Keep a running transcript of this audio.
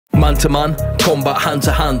man to man, combat hand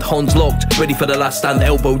to hand, hands locked, ready for the last stand,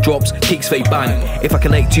 elbow drops, kicks fade bang. If I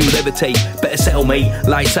connect you, levitate, better settle mate,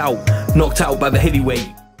 lights out, knocked out by the heavyweight.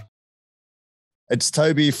 It's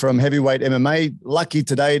Toby from Heavyweight MMA. Lucky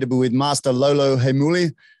today to be with Master Lolo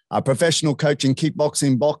Heimuli, a professional coach in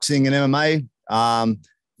kickboxing, boxing and MMA.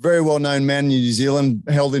 Very well-known man in New Zealand,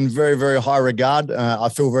 held in very, very high regard. I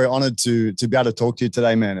feel very honoured to be able to talk to you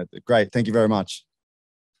today, man. Great. Thank you very much.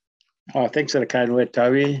 Oh, thanks for the kind word,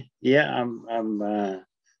 Toby. Yeah, I'm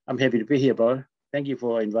happy to be here, bro. Thank you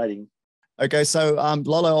for inviting. Okay, so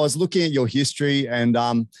Lolo, I was looking at your history, and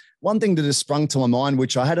one thing that has sprung to my mind,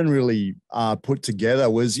 which I hadn't really put together,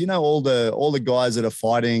 was all the guys that are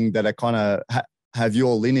fighting that are kind of have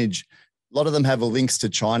your lineage. A lot of them have links to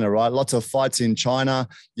China, right? Lots of fights in China.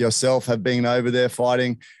 Yourself have been over there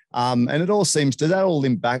fighting, and it all seems, does that all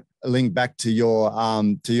link back to your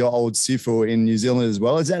old Sefo in New Zealand as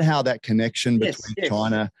well? Is that how that connection between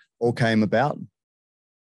China all came about?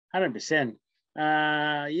 100%.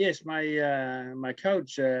 Yes, my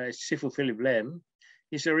coach, Sefo Philip Lam,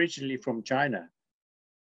 he's originally from China,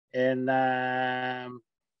 and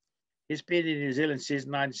he's been in New Zealand since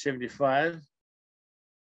 1975.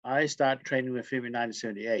 I started training with him in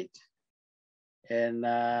 1978, and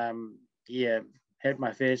had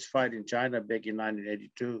my first fight in China back in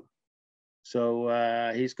 1982. So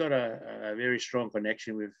he's got a very strong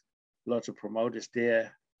connection with lots of promoters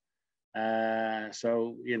there.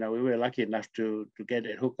 So we were lucky enough to get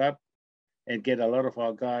it hooked up and get a lot of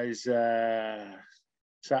our guys,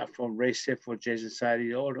 start from Ray Sefo, Jason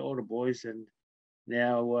Sadi, all the boys, and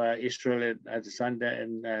now Israel Adesanya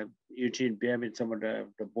and Eugene Biam and some of the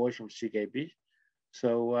boys from CKB.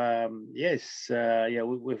 So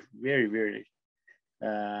we're very, very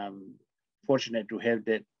fortunate to have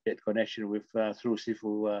that connection with through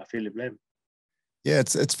Sefo Philip Lam. Yeah,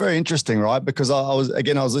 it's very interesting, right? Because I was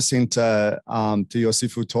listening to your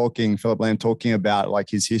Sefo Philip Lam talking about like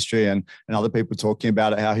his history and other people talking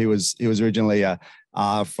about it, how he was originally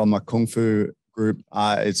from a kung fu group.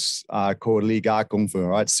 It's called Lee Gar Kung Fu,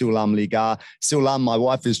 right? Siulam Lee Gar. Siulam, my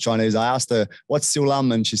wife is Chinese. I asked her, what's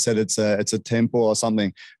Siulam? And she said it's a temple or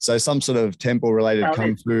something. So some sort of temple related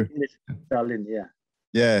kung fu. Shaolin, yeah.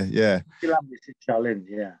 Yeah. Shaolin,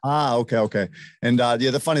 yeah. Okay. And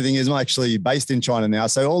the funny thing is I'm actually based in China now.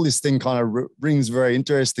 So all this thing kind of rings very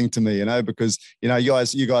interesting to me, because, you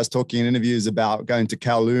guys talking in interviews about going to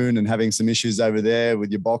Kowloon and having some issues over there with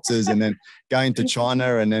your boxers and then going to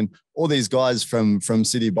China, and then all these guys from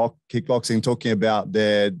City Kickboxing talking about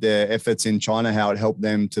their efforts in China, how it helped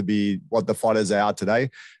them to be what the fighters they are today.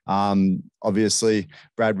 Obviously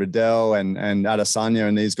Brad Riddell and Adesanya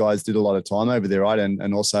and these guys did a lot of time over there, right?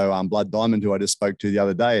 And also Blood Diamond, who I just spoke to the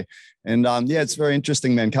other day. And it's very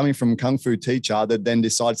interesting, man, coming from Kung Fu teacher that then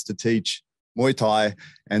decides to teach Muay Thai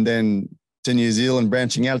and then to New Zealand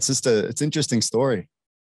branching out. It's an interesting story.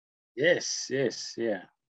 Yes, yeah.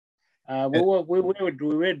 We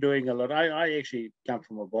were doing a lot. I actually come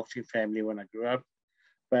from a boxing family when I grew up,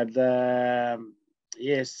 but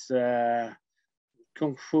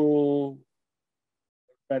Kung Fu.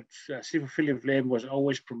 But Sefo Philip Lam was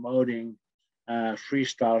always promoting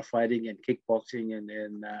freestyle fighting and kickboxing, and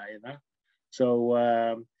So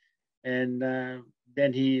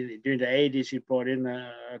then he during the 80s he brought in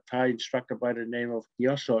a Thai instructor by the name of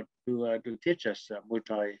Kiosot to teach us Muay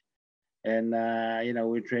Thai. And,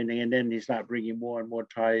 we're training, and then he started bringing more and more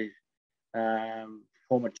Thai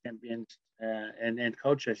former champions and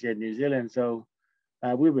coaches here in New Zealand. So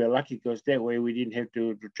we were lucky because that way we didn't have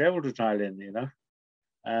to travel to Thailand,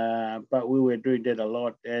 but we were doing that a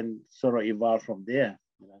lot and sort of evolved from there.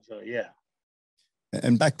 So, yeah.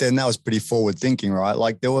 And back then that was pretty forward thinking, right?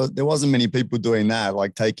 Like there wasn't many people doing that,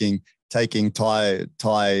 like taking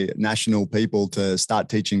Thai national people to start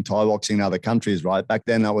teaching Thai boxing in other countries, right? Back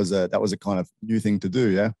then that was a kind of new thing to do,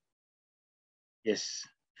 yeah. Yes,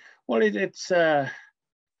 well, it's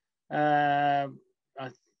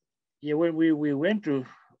when we went to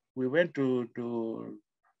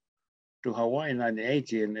Hawaii in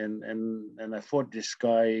 1980, and I fought this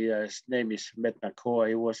guy. His name is Met Nakoa.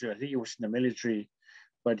 I think he was in the military,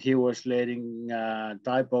 but he was leading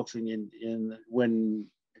Thai boxing in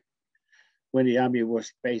when the army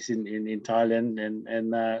was based in Thailand,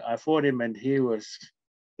 and I fought him, and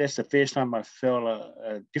that's the first time I felt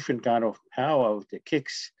a different kind of power with the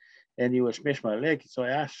kicks, and he was smashed my leg. So I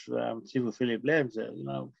asked Sefo Philip Lam,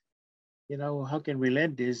 how can we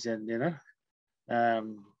land this? And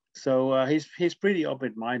so he's pretty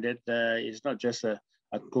open-minded. He's not just a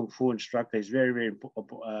kung fu instructor. He's very, very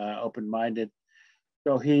open-minded.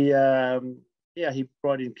 So he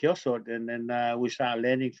brought in Kiosot, and then we started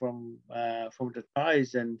learning from the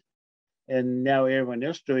Thais, and and now everyone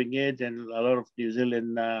else doing it, and a lot of New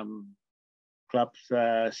Zealand clubs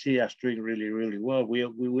see us doing really, really well. We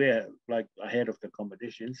were like ahead of the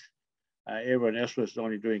competitions. Everyone else was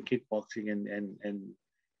only doing kickboxing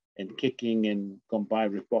and kicking and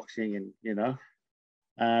combined with boxing, and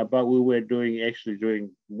but we were actually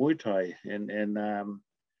doing Muay Thai, and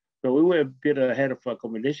so we were a bit ahead of our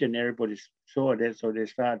competition. Everybody saw that, so they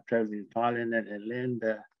started traveling to Thailand and land.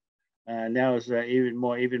 Now it's even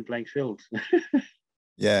more even playing fields.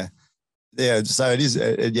 Yeah. Yeah, so it is.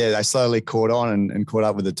 Yeah, they slowly caught on and caught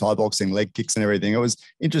up with the Thai boxing, leg kicks and everything. It was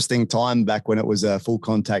interesting time back when it was a full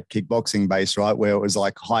contact kickboxing base, right, where it was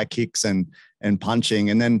like high kicks and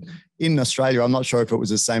punching. And then in Australia, I'm not sure if it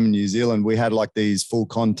was the same in New Zealand, we had like these full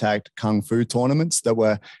contact kung fu tournaments that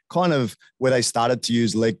were kind of where they started to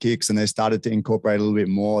use leg kicks and they started to incorporate a little bit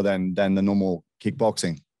more than the normal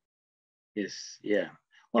kickboxing. Yes, yeah.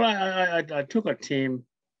 Well, I took a team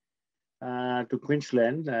to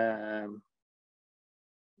Queensland.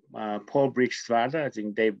 Paul Briggs' father, I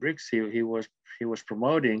think Dave Briggs, he was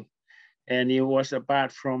promoting, and he was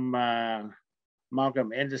apart from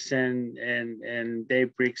Malcolm Anderson and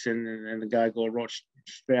Dave Briggs and a guy called Rod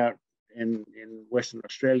Strout in Western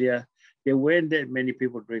Australia. There weren't that many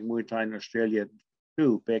people doing Muay Thai in Australia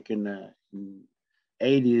too back in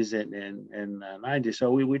 80s and 90s.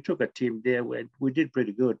 So we took a team there where we did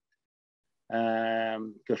pretty good.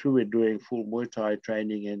 Because we were doing full Muay Thai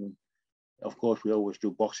training, and of course we always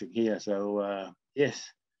do boxing here. So yes,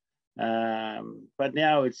 but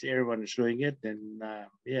now it's everyone is doing it, and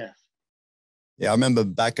yeah. Yeah, I remember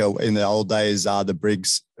back in the old days, the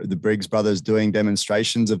Briggs brothers doing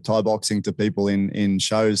demonstrations of Thai boxing to people in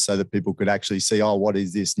shows so that people could actually see, oh, what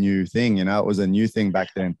is this new thing? It was a new thing back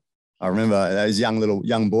then. I remember those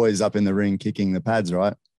young boys up in the ring kicking the pads,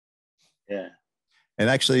 right? Yeah. And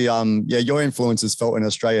actually, your influence is felt in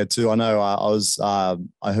Australia too. I know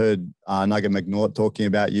I heard Nugget McNaught talking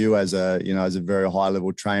about you as a very high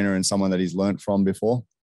level trainer and someone that he's learnt from before.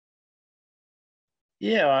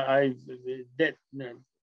 Yeah,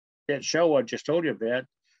 that show I just told you about.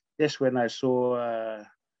 That's when I saw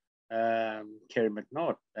Kerry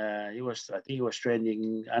McNaught. I think he was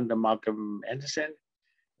training under Malcolm Anderson,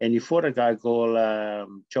 and he fought a guy called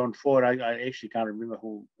John Ford. I actually can't remember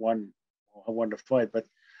who won the fight, but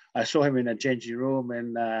I saw him in a changing room,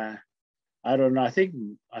 and I don't know. I think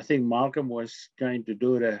Malcolm was going to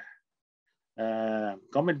do the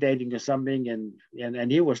commentating or something,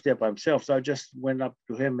 and he was there by himself. So I just went up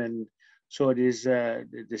to him and saw this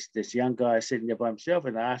young guy sitting there by himself,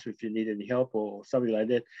 and I asked him if he needed any help or something like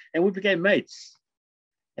that, and we became mates.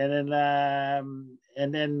 And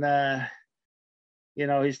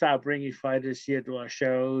then he started bringing fighters here to our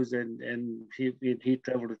shows, and he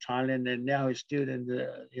traveled to Thailand, and now he's still in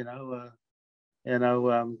the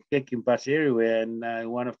kicking butts everywhere, and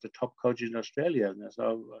one of the top coaches in Australia. So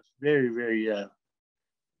I was very, very,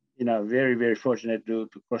 very, very fortunate to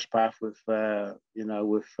cross paths with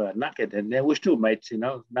Nugget, and then we're still mates.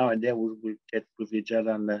 Now and then we get with each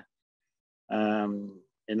other on the,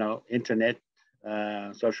 internet,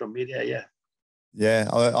 social media. Yeah. Yeah,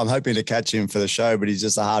 I'm hoping to catch him for the show, but he's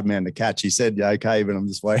just a hard man to catch. He said, yeah, okay, but I'm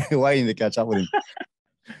just waiting to catch up with him.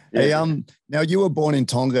 Yeah. Hey, now you were born in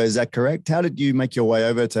Tonga, is that correct? How did you make your way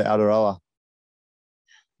over to Aotearoa?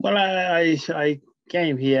 Well, I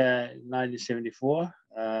came here in 1974.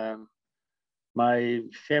 My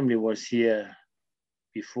family was here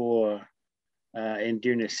before and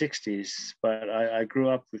during the 60s, but I grew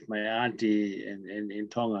up with my auntie in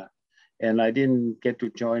Tonga. And I didn't get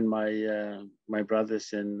to join my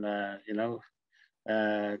brothers and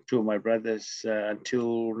two of my brothers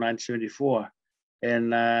until 1974.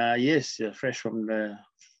 And yes, fresh from the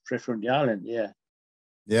island, yeah.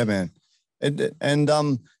 Yeah, man. And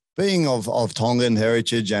being of Tongan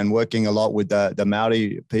heritage and working a lot with the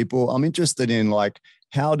Maori people, I'm interested in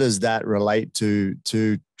how does that relate to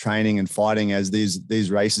training and fighting, as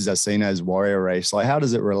these races are seen as warrior race? How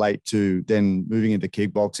does it relate to then moving into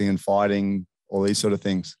kickboxing and fighting, all these sort of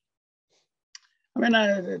things? I mean,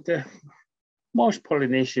 most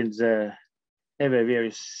Polynesians have a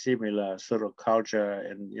very similar sort of culture,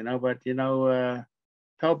 and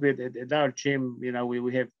help it at our gym.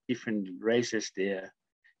 We have different races there.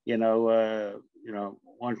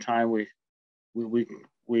 One time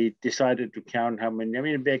we decided to count how many. I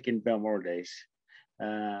mean, back in Balmoral days,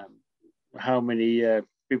 how many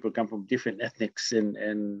people come from different ethnics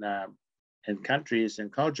and countries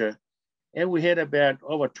and culture, and we had about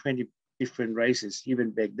over 20 different races even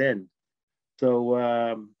back then. So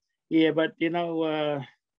yeah, but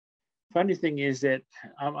funny thing is that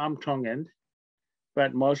I'm Tongan,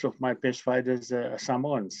 but most of my best fighters are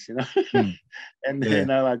Samoans, you know. And, Yeah. you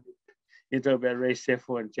know, like you talk about Ray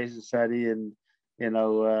Sefo and Jason Sadi and, you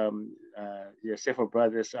know, Sefo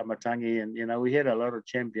brothers, Amatangi, and, you know, we had a lot of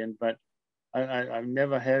champions, but I've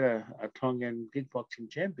never had a Tongan kickboxing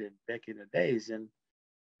champion back in the days. And,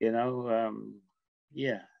 you know,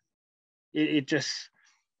 yeah, it just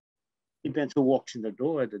depends who walks in the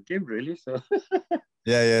door at the gym, really. So,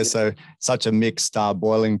 Yeah. So such a mixed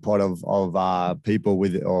boiling pot of people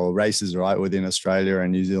with or races, right, within Australia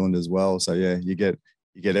and New Zealand as well. So yeah, you get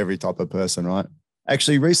every type of person, right?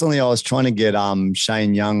 Actually, recently I was trying to get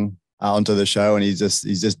Shane Young onto the show, and he's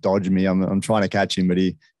just dodged me. I'm trying to catch him, but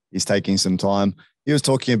he's taking some time. He was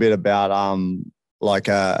talking a bit about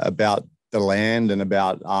about the land and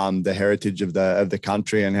about the heritage of the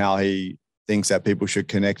country, and how he thinks that people should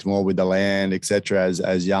connect more with the land, etc.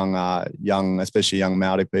 As young, especially young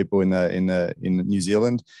Maori people in New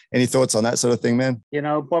Zealand. Any thoughts on that sort of thing, man? you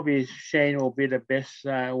know, probably Shane will be the best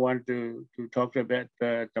one to talk about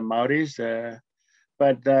the Maoris.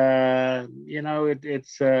 But you know,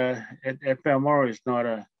 it's at Balmoral, it's not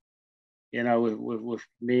a, you know, with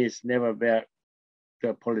me, it's never about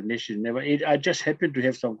the Polynesian. Never. I just happen to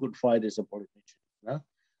have some good fighters of Polynesian. You know?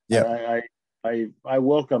 Yeah. I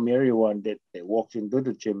welcome everyone that walks into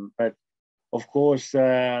the gym, but of course,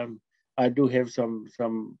 I do have some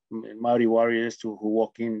Maori warriors who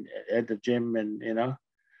walk in at the gym, and you know,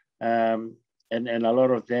 and a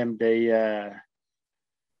lot of them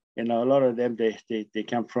you know, a lot of them they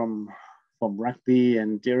come from rugby,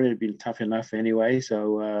 and they've already been tough enough anyway.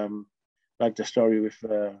 So like the story with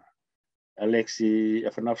Alexei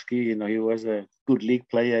Afanovsky, you know, he was a good league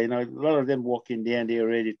player. You know, a lot of them walk in there and they're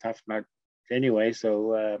already tough enough anyway.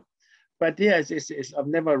 So, but yeah, it's I've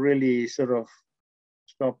never really sort of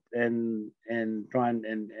stopped and try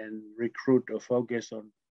and recruit or focus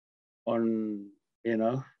on you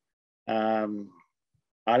know,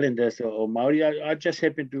 Islanders or Maori. I just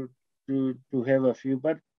happen to have a few.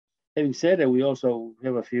 But having said that, we also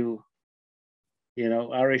have a few, you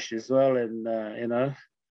know, Irish as well, and you know,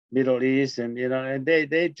 Middle East, and you know, and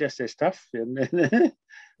they just as tough. And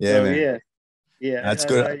Yeah, so man. yeah, That's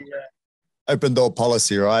good. Open door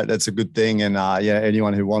policy, right? That's a good thing. And yeah,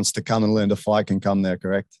 anyone who wants to come and learn to fight can come there,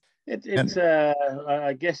 correct? it's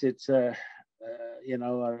I guess it's you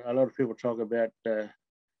know, a lot of people talk about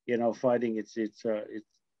you know, fighting.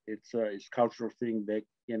 It's cultural thing back,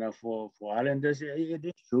 you know, for Islanders. It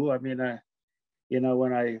is true. I mean, you know,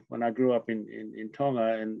 when I grew up in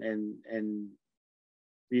Tonga, and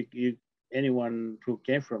you anyone who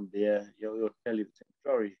came from there, you'll tell you the same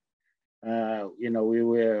story. You know,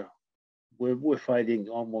 we're fighting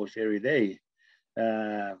almost every day,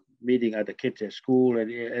 meeting other kids at school,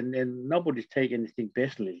 and nobody's take anything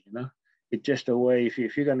personally. You know, it's just a way. If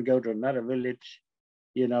you're going to go to another village,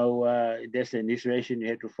 you know, there's an initiation, you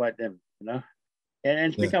have to fight them. You know, and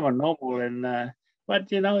it's become a normal. And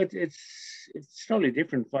but you know, it's totally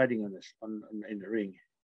different fighting on in the ring.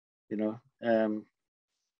 You know.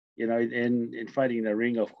 You know, in fighting in the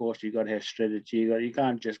ring, of course, you got to have strategy. You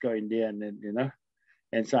can't just go in there and then, you know,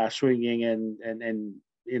 and start swinging, and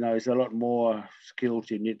you know, it's a lot more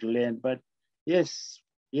skills you need to learn. But yes,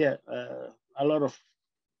 yeah, a lot of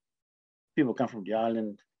people come from the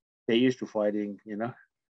island. They're used to fighting, you know.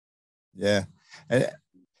 Yeah.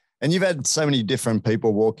 And you've had so many different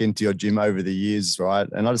people walk into your gym over the years, right?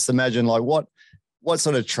 And I just imagine, like, what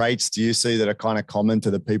sort of traits do you see that are kind of common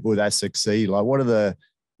to the people that succeed? Like,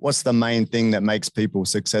 what's the main thing that makes people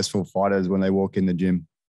successful fighters when they walk in the gym?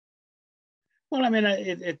 Well, I mean,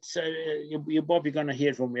 it's you're probably going to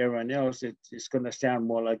hear from everyone else. It's going to sound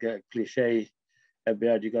more like a cliche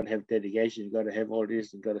about you got to have dedication, you got to have all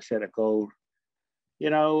this, you got to set a goal. You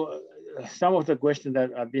know, some of the questions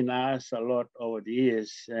that I've been asked a lot over the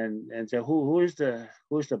years, and so who's the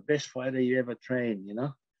best fighter you ever trained? You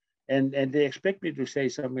know, and they expect me to say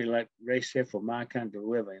something like Ray Sefo, Markant, or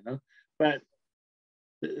whoever. You know, but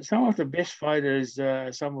some of the best fighters,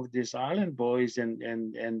 some of these island boys and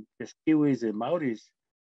the Kiwis and Maoris,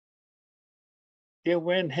 they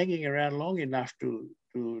weren't hanging around long enough to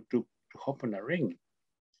hop in a ring,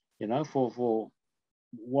 you know, for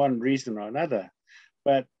one reason or another.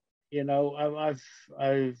 But you know,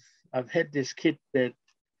 I've had this kid that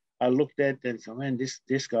I looked at and said, man,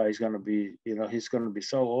 this guy is going to be, you know, he's going to be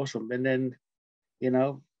so awesome. And then, you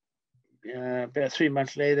know, about 3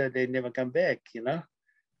 months later, they never come back, you know.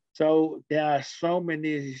 So there are so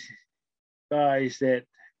many guys that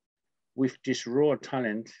with this raw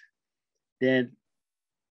talent, then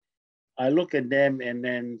I look at them and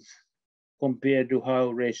then compare to how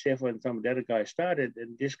Ray Sefo and some of the other guys started,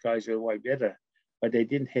 and these guys are way better, but they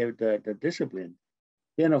didn't have the discipline.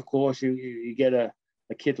 Then, of course, you get a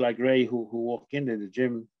kid like Ray who walk into the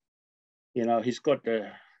gym. You know, he's got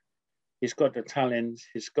the talent,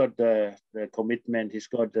 he's got the commitment, he's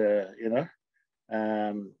got the, you know,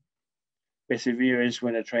 perseverance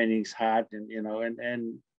when the training's hard, and, you know,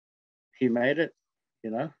 and he made it,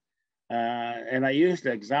 you know. And I use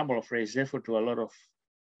the example of Ray Sefo to a lot of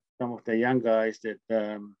some of the young guys that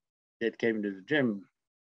came to the gym.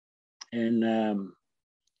 And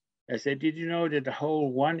I said, did you know that the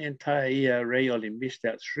whole one entire year, Ray only missed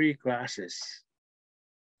out 3 classes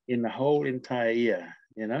in the whole entire year,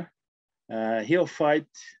 you know? He'll fight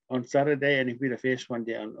on Saturday and he'll be the first one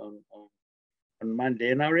there on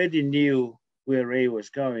Monday. And I already knew where Ray was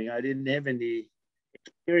going. I didn't have any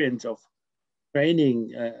experience of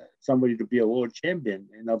training somebody to be a world champion.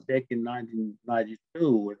 You know, back in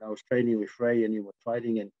 1992, when I was training with Ray and he was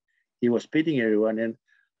fighting and he was beating everyone. And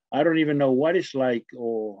I don't even know what it's like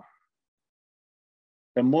or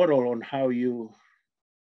the model on how you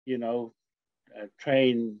know,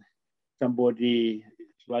 train somebody.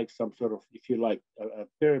 It's like some sort of, if you like, a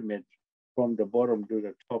pyramid from the bottom to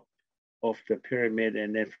the top of the pyramid,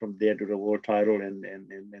 and then from there to the world title and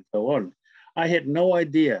so on. I had no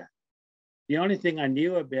idea. The only thing I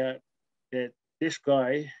knew about that this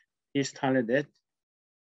guy is talented,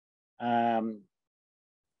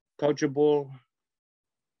 coachable,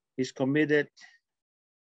 he's committed,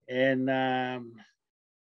 and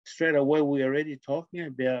straight away we're already talking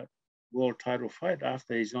about world title fight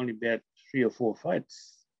after he's only about 3 or 4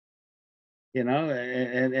 fights, you know.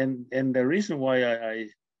 And the reason why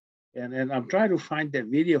and I'm trying to find that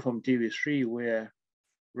video from TV3 where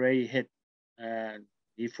Ray had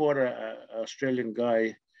he fought an Australian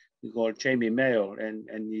guy called Jamie Mayo, and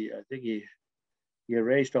I think he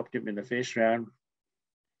Ray stopped him in the first round,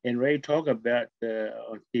 and Ray talked about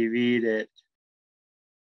on TV that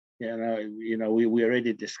you know we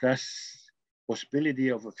already discussed possibility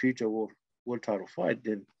of a future world title fight.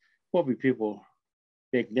 Then probably people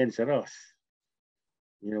back then said, "Oh,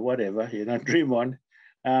 you know, whatever, you know, dream on,"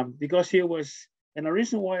 because he was. And the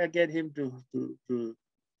reason why I get him to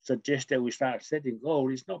suggest that we start setting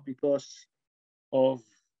goals is not because of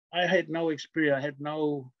I had no experience. I had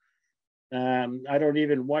no. I don't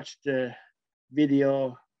even watch the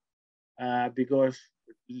video because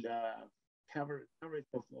coverage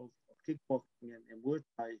of kickboxing and Muay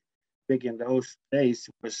Thai back in those days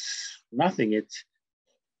was nothing. It's,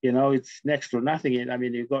 you know, it's next to nothing. I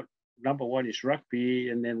mean, you got number one is rugby,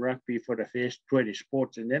 and then rugby for the first 20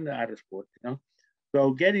 sports, and then the other sports, you know.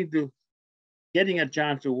 So getting a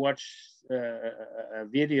chance to watch a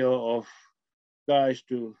video of guys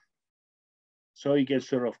so you can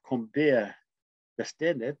sort of compare the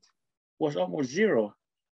standard was almost zero.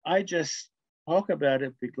 I just talk about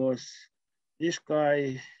it because this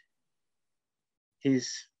guy,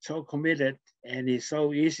 he's so committed and he's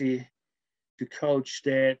so easy to coach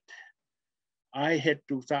that I had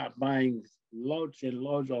to start buying loads and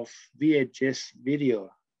loads of VHS video.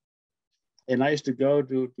 And I used to go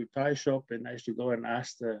to Thai shop, and I used to go and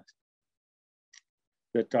ask the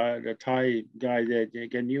Thai guy that,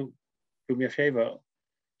 can you do me a favor,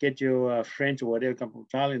 get your friends or whatever come from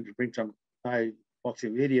Thailand to bring some Thai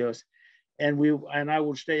boxing videos. And I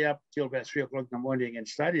would stay up till about 3 o'clock in the morning and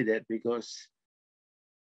study that, because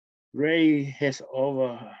Ray has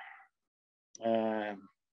over,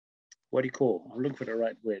 what do you call? I'm looking for the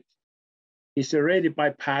right word. He's already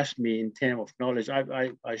bypassed me in terms of knowledge.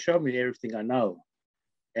 I showed me everything I know,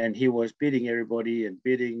 and he was beating everybody and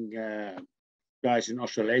beating guys in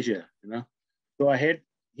Australasia, you know. So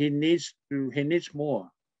he needs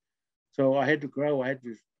more. So I had to grow. I had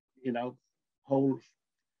to, you know, hold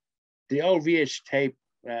the old VH tape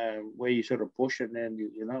where you sort of push and then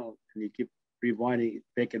you know, and you keep rewinding it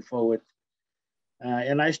back and forward.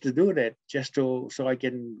 And I used to do that just so I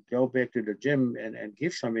can go back to the gym and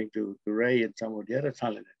give something to Ray and some of the other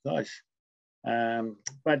talented guys.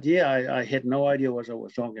 But yeah, I had no idea what I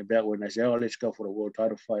was talking about when I said, "Oh, let's go for the world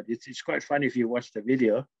title fight." It's quite funny if you watch the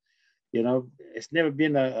video. You know, it's never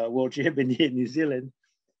been a world champion here in New Zealand,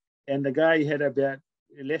 and the guy had about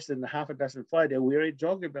less than half a dozen fights, and we already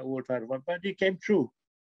talking about world title fight, but he came true.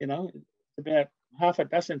 You know, about half a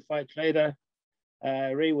dozen fights later.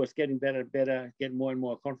 Ray was getting better and better, getting more and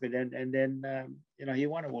more confident. And then, you know, he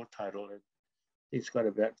won a world title. And he's got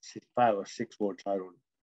about 5 or 6 world titles,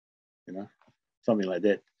 you know, something like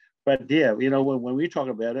that. But yeah, you know, when we talk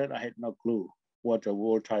about it, I had no clue what a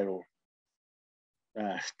world title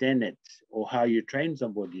standard or how you train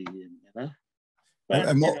somebody, you know. But,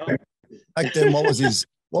 and what, you know, back then, what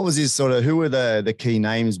was his sort of, who were the key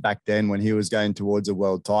names back then when he was going towards a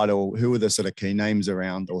world title? Who were the sort of key names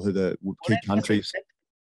around, or who the key countries?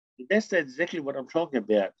 that's exactly what I'm talking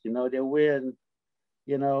about. You know, there were,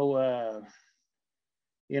 you know,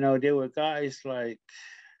 there were guys like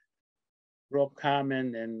Rob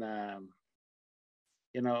Carmen and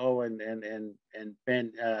and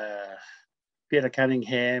Ben Peter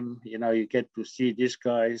Cunningham. You know, you get to see these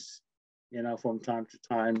guys, you know, from time to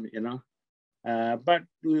time. You know, but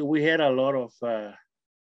we had a lot of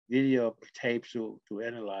video tapes to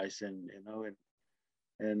analyze, and you know,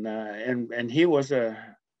 and he was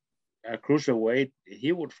a cruiserweight.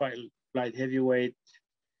 He would fight light heavyweight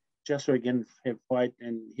just so he can have fight,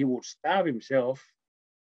 and he would starve himself.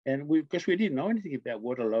 And because we didn't know anything about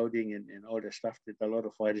water loading and all the stuff that a lot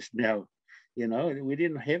of fighters now, you know, we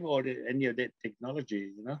didn't have any of that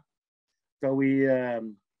technology, you know. So we,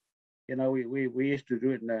 you know, we used to do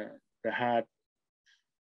it in the hard,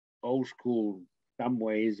 old school, dumb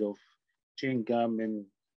ways of chewing gum and,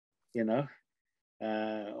 you know,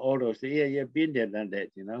 all those. Yeah, been there, done that,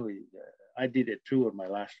 you know. I did it too on my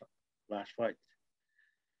last fight.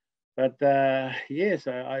 But yes,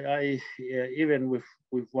 even with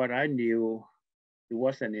what I knew, it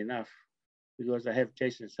wasn't enough because I have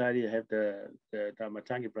Jason Sadi, I have the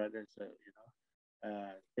Matangi brothers, you know,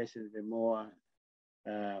 Jason Moore,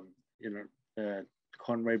 you know,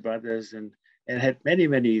 Conway brothers, and had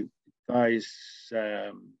many guys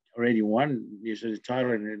already won usually the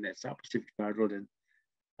title and that South Pacific title,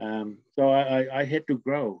 and so I had to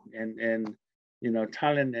grow, and you know,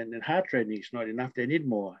 talent and hard training is not enough. They need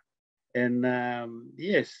more. And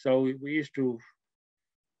yes, so we used to,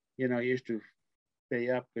 you know, stay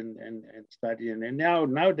up and study. And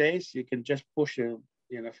nowadays you can just push your,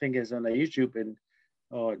 you know, fingers on the YouTube and,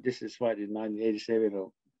 oh, this is fight in 1987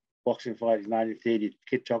 or boxing fight in 1930,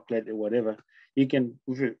 Kid Chocolate or whatever. You can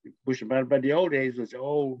push a button. But the old days was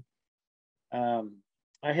all, I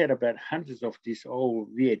had about hundreds of these old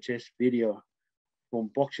VHS video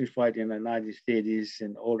from boxing fight in the 1930s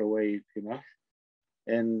and all the way, you know.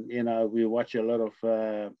 And, you know, we watch a lot of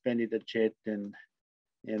Benny the Jet and,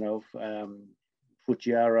 you know,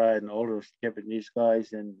 Fujiwara and all those Japanese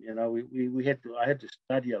guys. And, you know, I had to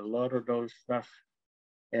study a lot of those stuff.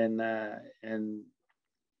 And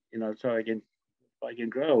you know, so I can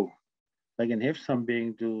grow. I can have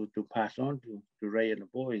something to pass on to Ray and the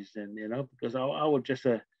boys. And, you know, because I was just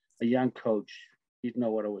a young coach. Didn't know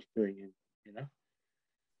what I was doing. And, you know.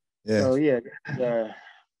 Yeah. So, yeah.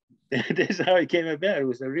 That's how it came about. It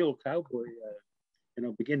was a real cowboy, you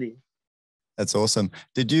know, beginning. That's awesome.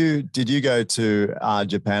 Did you go to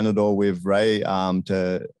Japan at all with Ray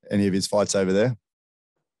to any of his fights over there?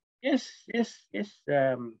 Yes. You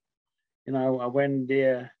know, I went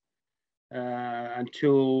there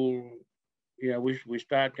until, you know, we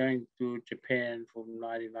started going to Japan from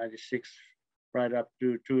 1996 right up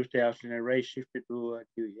to 2000, and Ray shifted to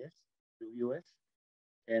US,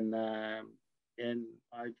 and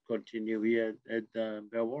I continue here at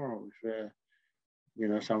Balmoral with, you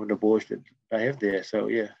know, some of the boys that I have there. So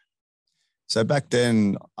yeah. So back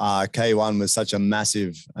then, K1 was such a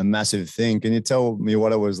massive thing. Can you tell me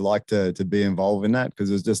what it was like to be involved in that? Because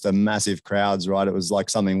it was just a massive crowds, right? It was like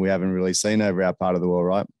something we haven't really seen over our part of the world,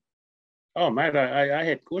 right? Oh man, I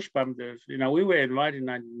had goosebumps. You know, we were invited in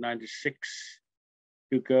 1996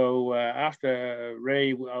 to go after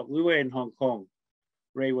Ray. We were in Hong Kong.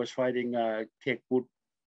 Ray was fighting Kickboxing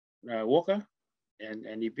Walker,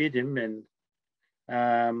 and he beat him,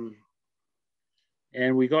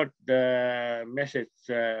 and we got the message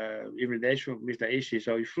invitation from Mr. Ishii,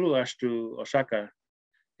 so he flew us to Osaka.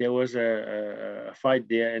 There was a fight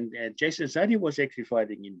there, and Jason Sadi was actually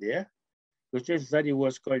fighting in there, because Jason Sadi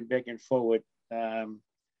was going back and forward.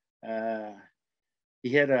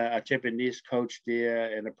 He had a Japanese coach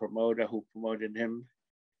there and a promoter who promoted him,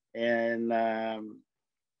 and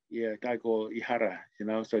a guy called Ihara, you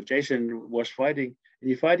know. So Jason was fighting, and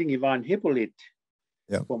he's fighting Ivan Hippolyte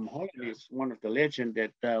from Holland. He's one of the legends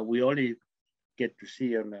that we only get to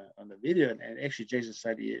see on the video. And actually, Jason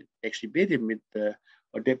Sadi actually beat him with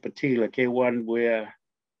that particular K1 where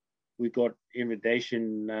we got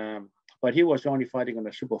invitation, but he was only fighting on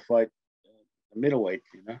a super fight, middleweight,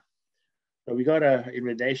 you know. So we got an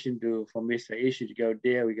invitation from Mr. Ishii to go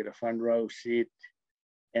there. We get a front row seat,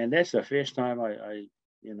 and that's the first time I've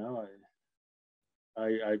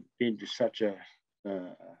been to such a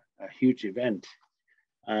huge event.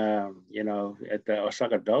 You know, at the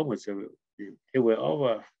Osaka Dome, there were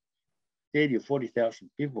over 30 or 40,000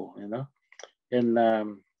 people, you know, and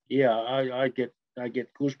I get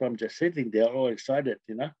goosebumps just sitting there, all excited,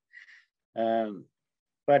 you know.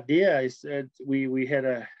 But yeah,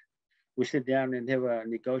 we sit down and have a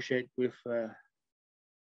negotiate with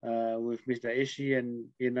Mr. Ishii, and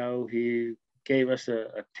you know, he gave us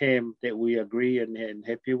a team that we agree and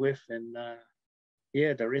happy with, and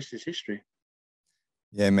yeah, the rest is history.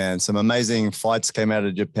 Yeah, man. Some amazing fights came out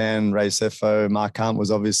of Japan. Ray Sefo, Mark Hunt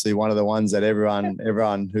was obviously one of the ones that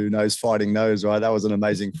everyone who knows fighting knows, right? That was an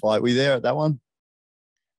amazing fight. Were you there at that one?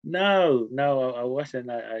 No, I wasn't.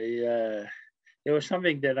 There was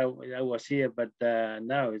something that I was here, but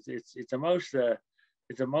no, it's the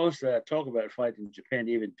most talk about fight in Japan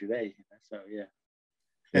even today. So yeah.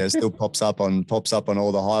 Yeah, it still pops up on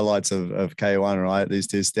all the highlights of K1, right? These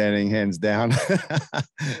two standing hands down.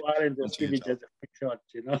 Well, just give each other a shot,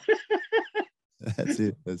 you know. That's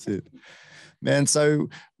it, man. So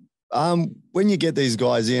when you get these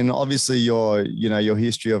guys in, obviously your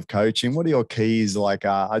history of coaching, what are your keys? Like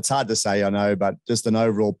it's hard to say, I know, but just an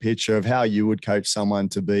overall picture of how you would coach someone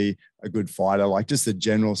to be a good fighter, like just a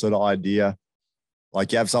general sort of idea.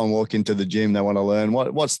 Like you have someone walk into the gym, they want to learn.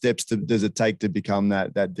 What steps does it take to become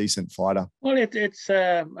that decent fighter? Well, it's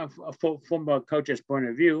from a coach's point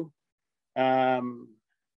of view, you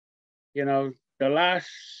know, the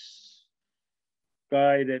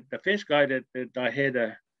first guy that I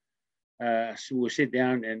had we sit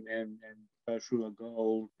down and go through a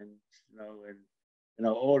goal and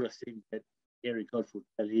all the things that every coach would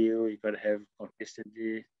tell you. You got to have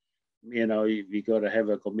consistency. You got to have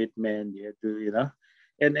a commitment. You have to,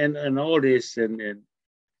 and all this and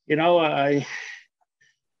nowadays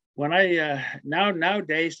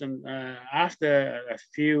and after a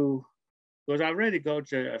few, because I already go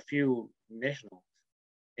to a few nationals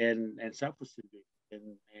and South Pacific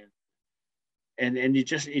and it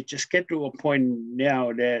just get to a point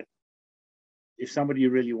now that if somebody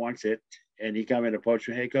really wants it and he come and approach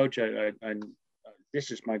me, hey coach, I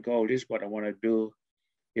this is my goal, this is what I want to do,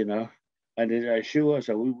 and then sure.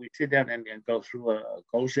 So we sit down and go through a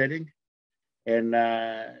goal setting and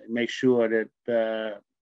make sure that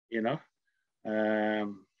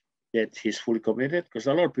that he's fully committed. Because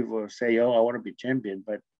a lot of people say, "Oh, I want to be champion,"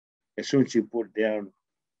 but as soon as you put down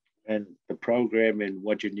and the program and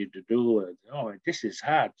what you need to do, and, this is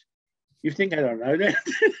hard. You think I don't know that?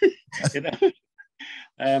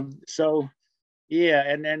 So yeah,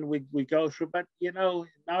 and then we go through. But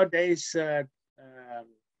nowadays,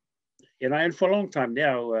 and for a long time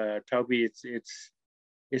now, Toby, it's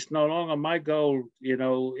no longer my goal.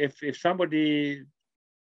 If somebody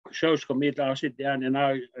shows commit, I'll sit down and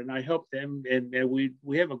I help them, and we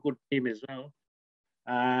have a good team as well,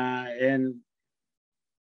 and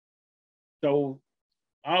so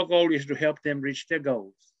our goal is to help them reach their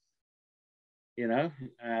goals. I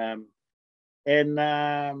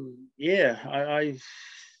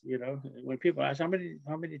when people ask how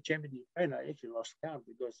many champions you train, I actually lost count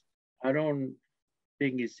because I don't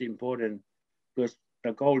think it's important, because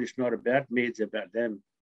the goal is not about me, it's about them,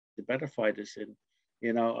 the better fighters. And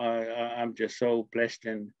I'm just so blessed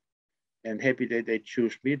and happy that they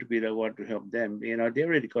choose me to be the one to help them. They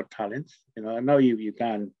already got talents. I know you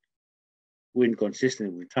can't win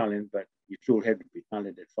consistently with talent, but you still have to be a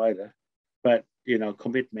talented fighter. But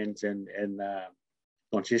commitments and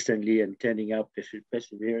consistently and turning up,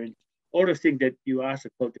 perseverance, all the things that you ask a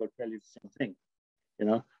coach will tell you the same thing.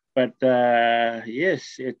 But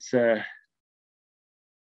yes, it's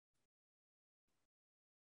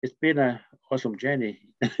been an awesome journey.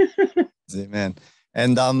 That's it, man.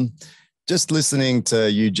 And just listening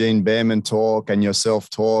to Eugene Behrman talk and yourself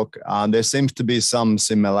talk, there seems to be some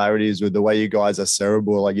similarities with the way you guys are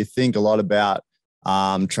cerebral. Like you think a lot about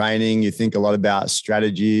training, you think a lot about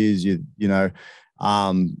strategies,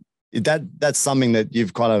 that's something that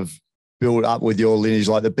you've kind of built up with your lineage.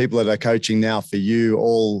 Like the people that are coaching now for you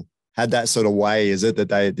all had that sort of way. Is it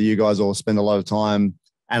that you guys all spend a lot of time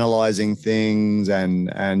analyzing things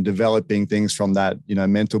and developing things from that,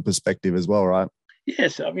 mental perspective as well, right?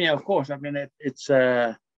 Yes, I mean, of course. I mean, it's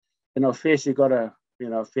first you gotta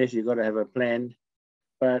have a plan,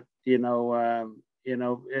 but and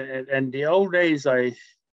the old days, there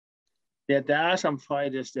are some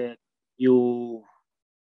fighters that you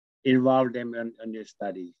involve them in your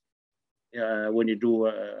study when you do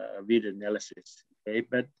a video analysis, okay?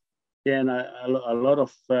 But then a lot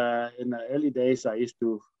of in the early days, I used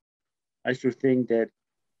to think that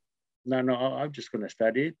no, I'm just gonna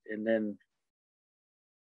study it and then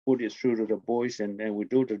put it through to the boys, and then we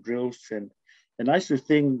do the drills, and I used to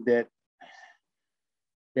think that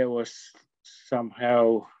there was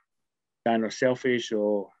somehow kind of selfish,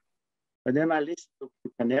 but then I listened to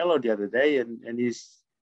Canelo the other day, and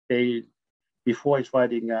before he's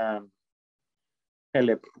fighting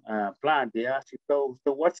Caleb Plant, they asked him, so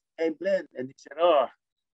what's the game plan? And he said,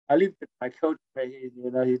 I leave it to my coach, he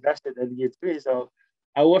does it and he gets me. So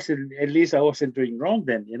I wasn't doing wrong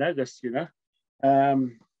then, because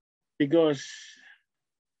Because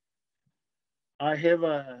I have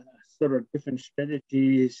a sort of different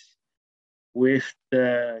strategies with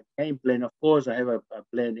the game plan. Of course, I have a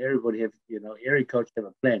plan. Everybody have, every coach have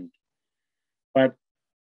a plan. But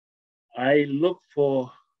I look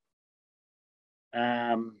for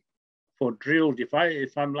drills.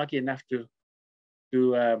 If I'm lucky enough to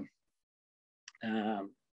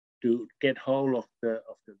get hold of the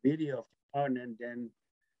video of the opponent,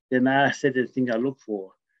 then I said the thing I look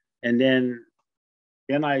for, and then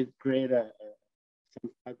I create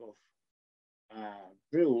some type of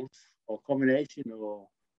drills or combination, or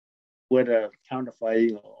whether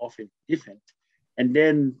counter-fighting or offense defense, and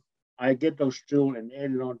then I get those drills and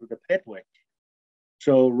add it on to the padwork.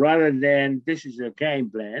 So rather than this is a game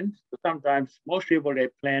plan, so sometimes most people they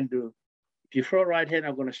plan to, if you throw right hand,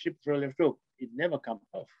 I'm going to slip throw left hook. It never comes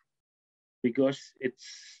off because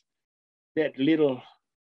it's that little.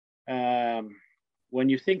 When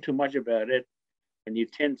you think too much about it and you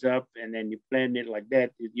tense up and then you plan it like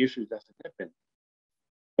that, it usually doesn't happen.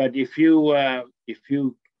 But if you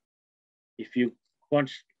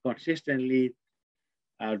consistently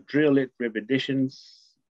drill it,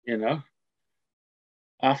 repetitions,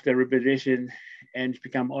 after repetition, and it's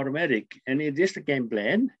become automatic. And it is a game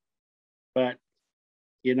plan, but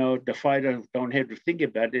the fighter don't have to think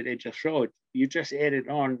about it, they just throw it. You just add it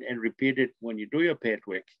on and repeat it when you do your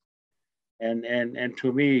padwork. And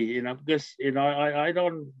to me, because I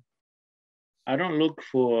don't look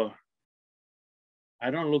for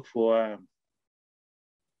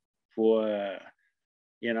for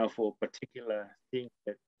particular thing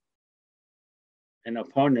that an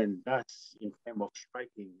opponent does in terms of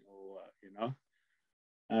striking, or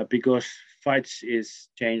because fights is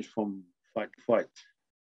changed from fight to fight.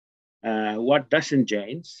 What doesn't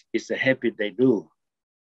change is the habit they do,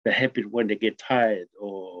 the habit when they get tired,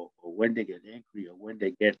 or when they get angry, or when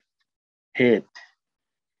they get hit,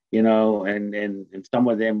 and some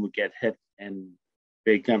of them will get hit and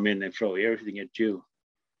they come in and throw everything at you,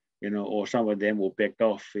 or some of them will back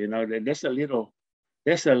off, there's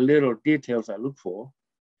a little details I look for,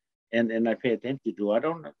 and I pay attention to. I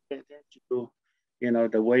don't pay attention to,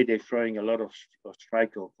 the way they're throwing a lot of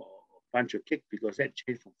strike or punch or kick, because that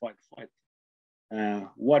changes from fight to fight.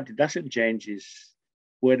 What doesn't change is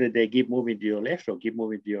whether they keep moving to your left or keep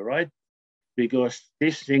moving to your right, because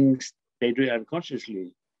these things they do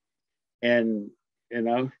unconsciously. And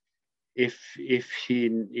if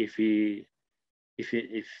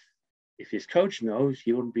his coach knows,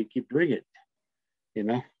 he wouldn't keep doing it.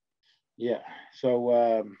 Yeah. So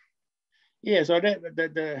so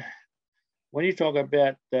that when you talk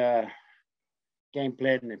about game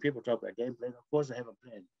plan, and people talk about game plan, of course I have a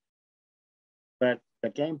plan, but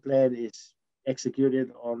the game plan is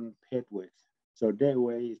executed on padwork. So that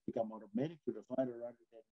way it's become automatic to the fighter rather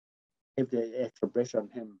than have the extra pressure on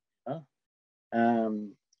him.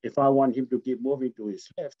 If I want him to keep moving to his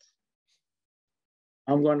left,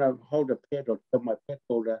 I'm going to hold the pad or tell my pad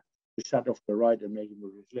holder to shut off the right and make him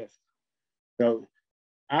move his left. So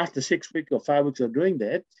after 6 weeks or 5 weeks of doing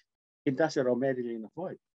that, it does it automatically in the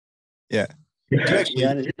fight. Yeah.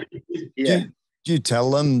 Yeah. Do you tell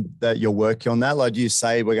them that you're working on that? Like, do you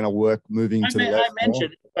say we're going to work moving to the left?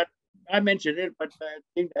 I mentioned it, but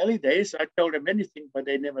in the early days, I told them anything, but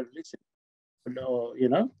they never listened.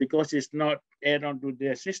 Because it's not add on to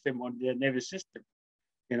their system, on their nervous system,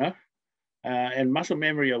 and muscle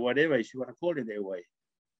memory or whatever, if you want to call it that way.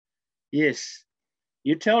 Yes,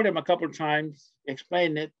 you tell them a couple of times,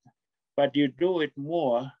 explain it, but you do it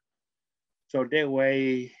more, so that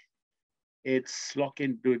way it's locked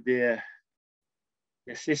into their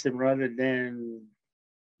system rather than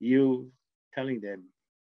you telling them.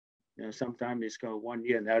 Sometimes it's got 1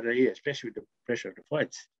 year, another year, especially with the pressure of the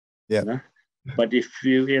fights. Yeah. But if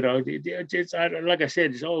it's like I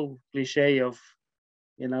said, it's all cliche of,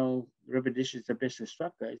 repetition is the best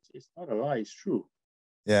instructor. It's not a lie. It's true.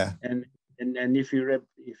 Yeah. And if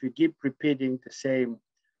you keep repeating the same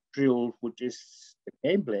drill, which is the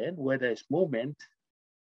game plan, whether it's movement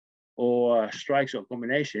or strikes or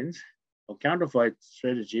combinations or counterfight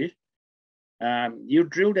strategy, you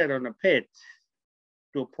drill that on a pad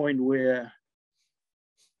to a point where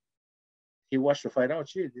he watched the fight out.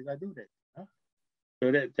 Gee, did I do that?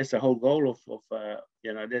 So that's the whole goal of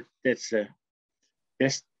that's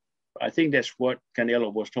I think that's what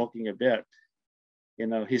Canelo was talking about.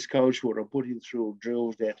 His coach would have put him through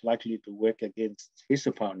drills that likely to work against his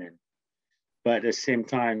opponent, but at the same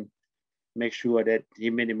time, make sure that he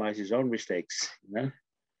minimizes his own mistakes.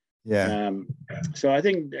 Yeah. So I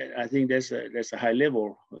think there's a high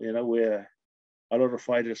level, where a lot of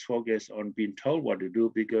fighters focus on being told what to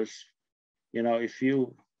do, because You know, if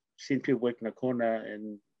you seen people work in a corner,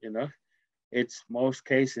 and it's most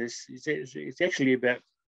cases, it's actually about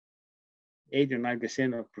 8 or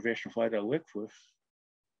 9% of professional fighters I work with.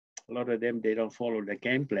 A lot of them, they don't follow the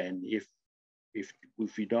game plan. If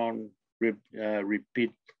you don't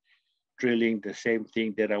repeat drilling the same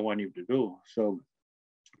thing that I want you to do. So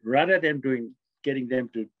rather than getting them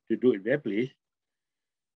to do it verbally,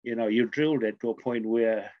 you drill that to a point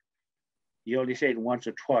where you only say it once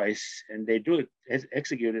or twice, and they do it,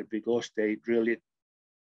 execute it, because they drill it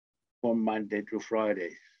from Monday to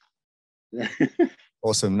Friday.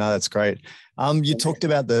 Awesome. No, that's great. You talked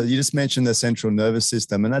about you just mentioned the central nervous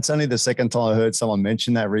system, and that's only the second time I heard someone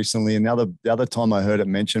mention that recently. And the other time I heard it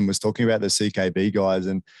mentioned was talking about the CKB guys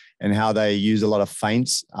and how they use a lot of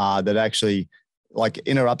feints that actually like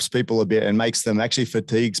interrupts people a bit and makes them actually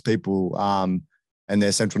fatigues people and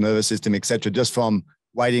their central nervous system, etc., just from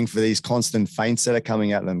waiting for these constant feints that are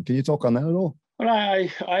coming at them. Can you talk on that at all? Well, I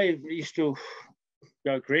used to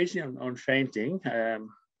go crazy on feinting.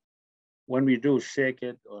 When we do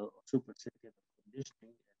circuit or super circuit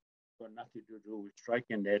conditioning, got nothing to do with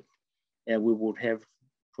striking that, and we would have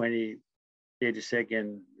 20, 30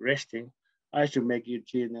 second resting, I should make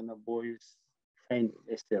Eugene and the boys feint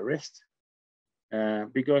as their rest.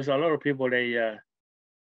 Because a lot of people, they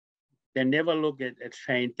never look at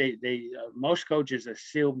feint. Most coaches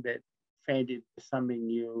assume that feint is something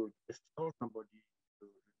you just told somebody to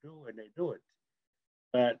do, and they do it.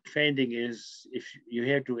 But feinting is, if you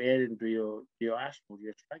have to add into your arsenal,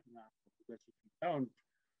 your striking arsenal, because if you don't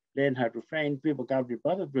learn how to feint, people can't be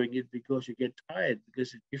bothered doing it because you get tired,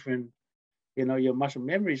 because it's different. Your muscle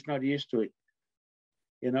memory is not used to it.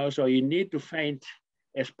 So you need to feint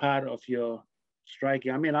as part of your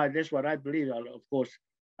striking. I mean, that's what I believe. Of course,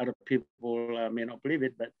 other people may not believe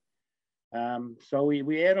it, but so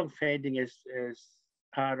we add on feinting as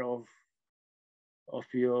part of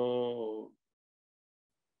your.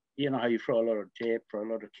 How you throw a lot of jab, throw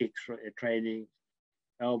a lot of kicks, training,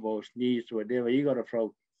 elbows, knees, whatever. You got to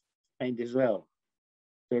throw feint as well.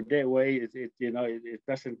 So that way, it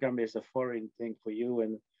doesn't come as a foreign thing for you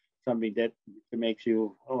and something that makes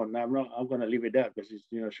you, oh, no, I'm going to leave it out because it's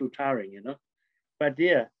so tiring, But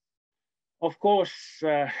yeah, of course,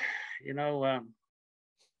 like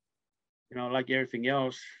everything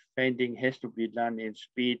else, feinting has to be done in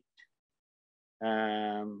speed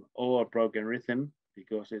or broken rhythm.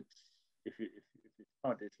 Because if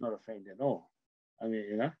it's not a feint at all. I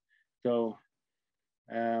mean, So,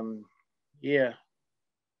 yeah,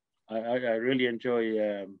 I really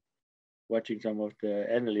enjoy watching some of the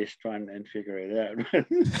analysts try and figure it out.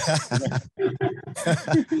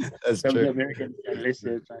 That's some true. of the American analysts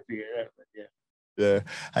try to figure it out, but yeah. Yeah.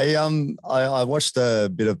 Hey, I watched a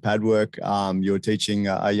bit of padwork. You were teaching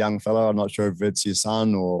a young fellow. I'm not sure if it's your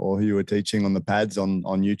son or who you were teaching on the pads on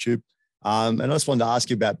YouTube. And I just wanted to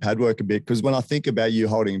ask you about padwork a bit, because when I think about you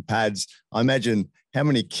holding pads, I imagine how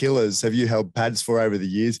many killers have you held pads for over the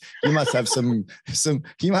years? You must have some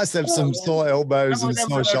sore elbows and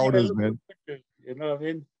sore shoulders, man. You know what I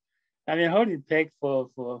mean? I mean, holding pads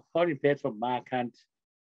for Mark Hunt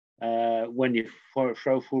when you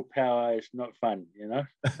throw full power is not fun,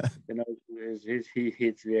 he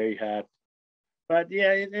hits very hard. But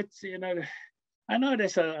yeah, it's I know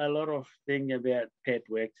there's a lot of thing about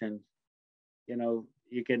padwork, and you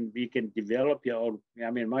can develop your own.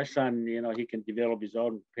 I mean, my son, he can develop his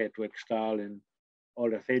own padwork style and all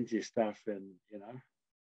the fancy stuff, and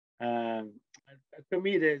to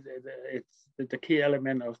me, it's the key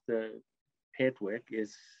element of the padwork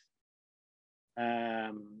is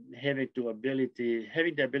having the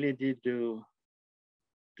ability to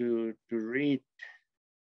read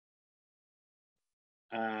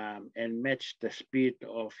and match the speed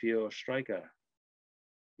of your striker.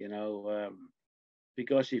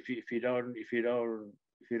 Because if you don't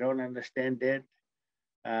understand that,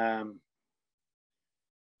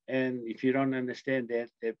 and if you don't understand that,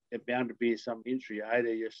 there's bound to be some injury,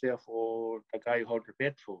 either yourself or the guy you hold the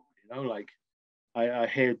pad for. Like I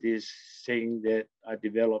have this thing that I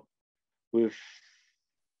developed with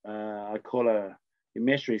I call a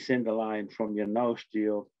imaginary center line from your nose to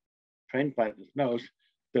your training partner's nose.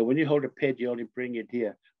 So when you hold a pad, you only bring it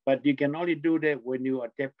here. But you can only do that when you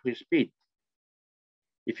adapt to his speed.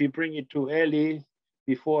 If you bring it too early,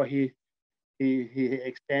 before he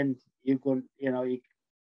extends, you can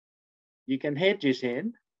hit his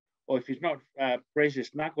hand, or if he's not brace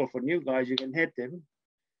his knuckle for new guys, you can hit them.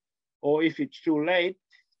 Or if it's too late,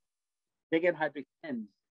 they can hyperextend.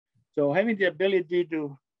 So having the ability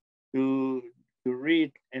to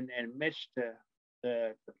read and match the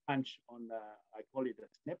punch on I call it the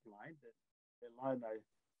snap line, the line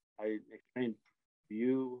I explained to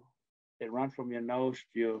you that run from your nose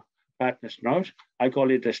to your partner's nose. I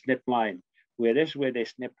call it a snap line, where that's where they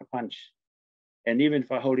snap the punch. And even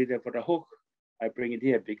if I hold it up for the hook, I bring it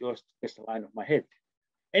here because that's the line of my head.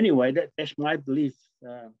 Anyway, that's my belief.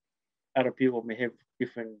 Other people may have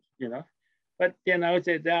different, but there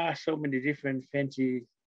are so many different fancy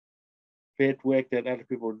padwork that other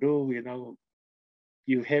people do.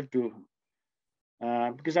 You have to,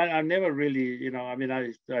 because I never really,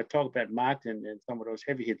 I talk about Martin and some of those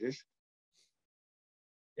heavy hitters.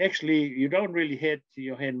 Actually, you don't really hit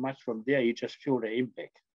your hand much from there. You just feel the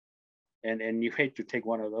impact. And you hate to take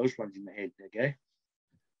one of those ones in the head, okay?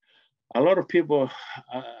 A lot of people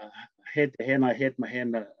hit the hand. I hit my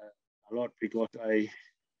hand a lot because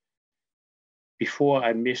before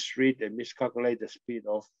I misread and miscalculate the speed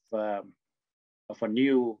of a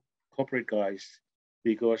new corporate guys,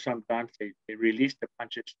 because sometimes they release the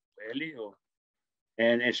punches too early,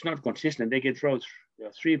 and it's not consistent. They can throw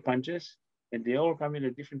 3 punches, and they all come in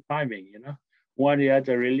a different timing. One the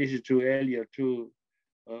other releases too early or too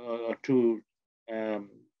too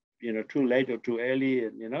late or too early,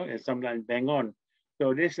 and sometimes bang on.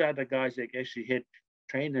 So these are the guys that actually hit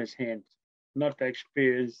trainers' hands, not the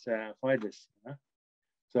experienced fighters.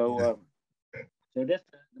 So that's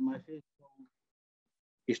my first goal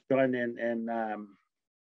is trying and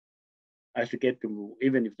I have to get them,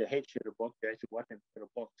 even if they hate shadow box, I have to watch them shadow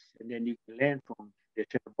box, and then you can learn from the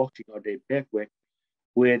shadow boxing or their backwork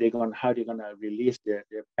how they're gonna release their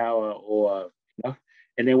power, or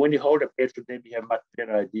and then when you hold a pad to them, you have a much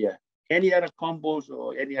better idea. Any other combos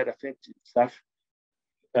or any other fancy stuff,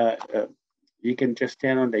 you can just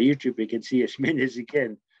stand on the YouTube. You can see as many as you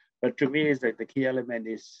can. But to me, is that the key element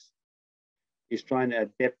is trying to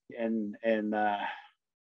adapt and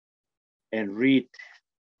read,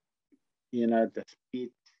 the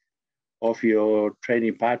speed of your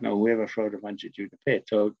training partner, whoever throws the punch at you to pad.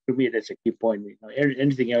 So to me, that's a key point.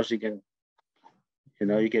 Anything else you can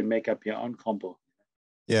make up your own combo.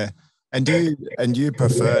 Yeah. And do you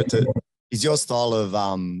prefer to, is your style of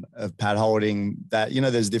pad holding that,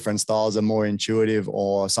 there's different styles are more intuitive,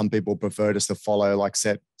 or some people prefer just to follow like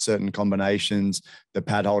certain combinations, the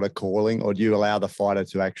pad holder calling, or do you allow the fighter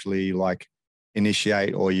to actually like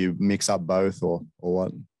initiate, or you mix up both, or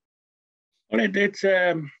what? Well, it's,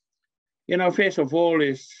 first of all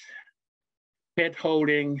is pad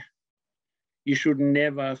holding. You should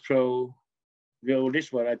never throw, this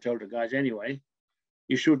is what I told the guys anyway,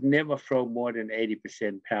 you should never throw more than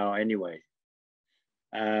 80% power anyway.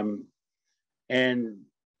 And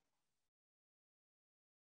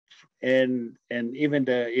even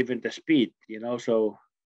the speed, so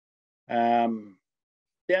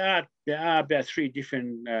there are about 3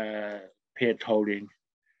 different pad holding.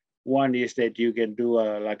 One is that you can do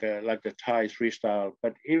like the Thai freestyle,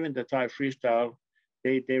 but even the Thai freestyle,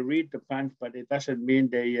 they read the punch, but it doesn't mean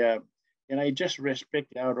they just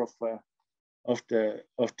respect out of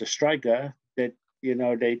the striker that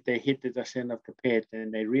they hit the center of the pad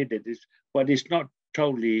and they read it. But it's not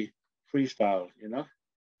totally freestyle,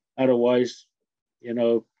 Otherwise,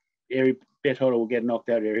 every pad holder will get knocked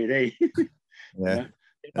out every day. Yeah,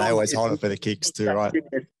 they always hold it for the kicks too, right?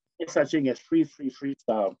 It's such thing as free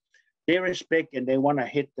freestyle. They respect and they want to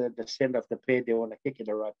hit the center of the pad. They want to kick in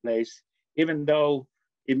the right place, even though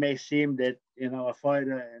it may seem that a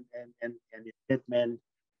fighter and his hitman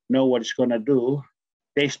know what it's gonna do.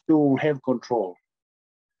 They still have control.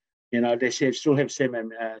 They still have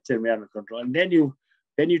semi-under control. And then you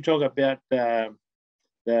talk about the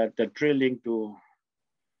drilling to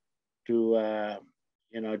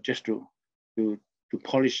just to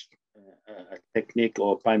polish a technique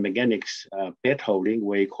or biomechanics pad holding,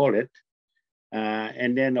 where you call it,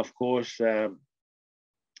 and then of course when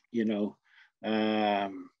you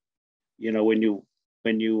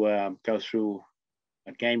go through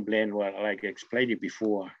a game plan, well, like I explained it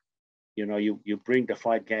before, you bring the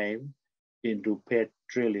fight game into pad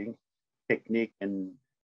drilling technique and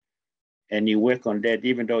you work on that,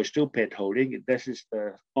 even though it's still pad holding. This is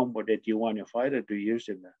the combo that you want your fighter to use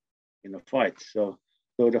in the fight. So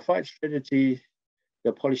the fight strategy,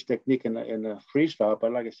 the polish technique in a freestyle,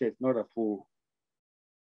 but like I said, not a full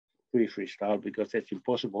free freestyle because that's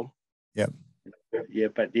impossible. Yeah. Yeah,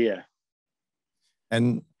 but yeah.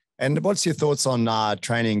 And what's your thoughts on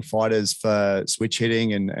training fighters for switch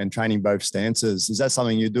hitting and training both stances? Is that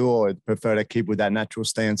something you do, or prefer to keep with that natural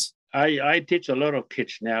stance? I teach a lot of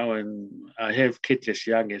kids now, and I have kids as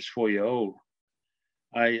young as 4-year-old.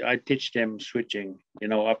 I teach them switching,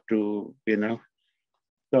 up to,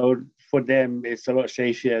 So for them, it's a lot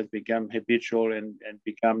safer. It's become habitual and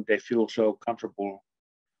they feel so comfortable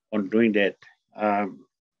on doing that.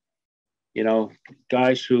 you know,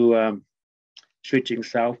 guys who switching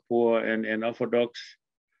southpaw and orthodox,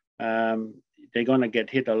 they're gonna get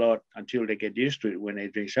hit a lot until they get used to it when they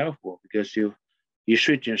drink southpaw, because you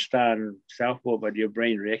switch your stance southpaw, but your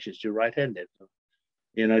brain reactions to right-handed. So,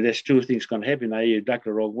 you know, there's two things gonna happen: either you duck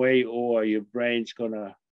the wrong way, or your brain's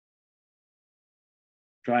gonna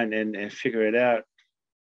try and figure it out.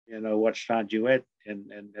 You know what stance you at,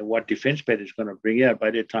 and what defense pattern is gonna bring out.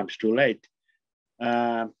 By that time, it's too late.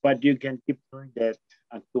 But you can keep doing that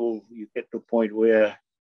until you get to a point where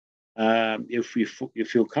if you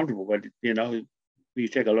feel comfortable. But, you know, you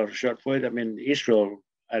take a lot of shots for it. I mean, Israel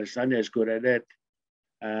Adesanya is good at that.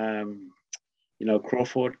 You know,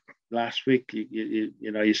 Crawford last week,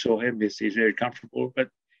 you know, you saw him. He's very comfortable. But,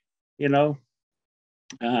 you know,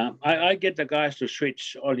 I get the guys to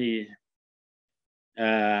switch only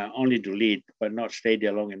to lead, but not stay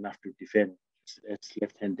there long enough to defend. It's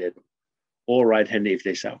left-handed or right-handed if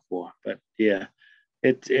they southpaw. But yeah,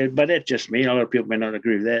 but that's just me. A lot of people may not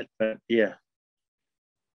agree with that, but yeah.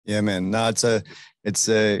 Yeah, man. No, it's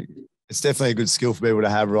definitely a good skill for people to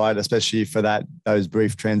have, right? Especially for those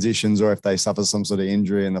brief transitions, or if they suffer some sort of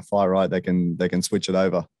injury in the fight, right? They can switch it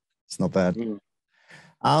over. It's not bad.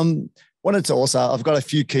 Wanted to also, I've got a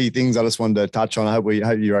few key things I just wanted to touch on. I hope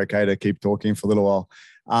you're okay to keep talking for a little while.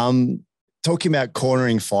 Talking about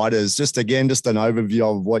cornering fighters, just an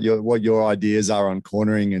overview of what your ideas are on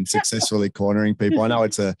cornering and successfully cornering people. I know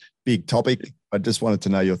it's a big topic. I just wanted to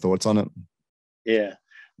know your thoughts on it. Yeah,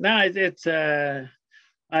 no, it's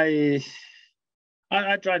I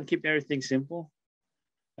try and keep everything simple.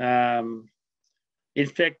 In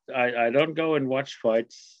fact, I don't go and watch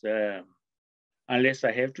fights unless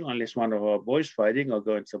I have to, unless one of our boys fighting, or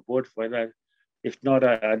go and support fight. If not,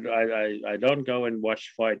 I don't go and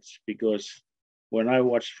watch fights, because when I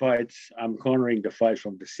watch fights, I'm cornering the fight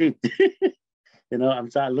from the seat. You know, I'm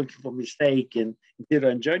starting looking for mistake and instead of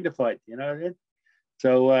enjoying the fight. You know what I mean?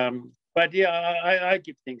 So, but yeah, I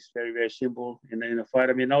keep things very, very simple in a fight.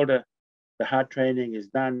 I mean, all the hard training is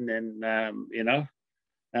done, and you know,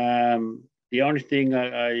 the only thing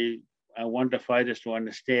I want the fighters to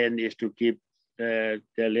understand is to keep their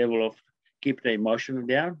level of keep the emotion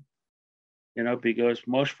down. You know, because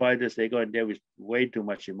most fighters, they go in there with way too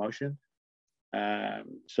much emotion.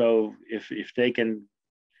 So if they can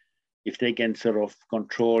sort of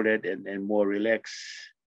control it and more relax,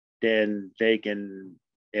 then they can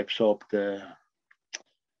absorb the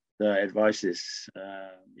advices,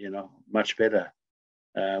 you know, much better.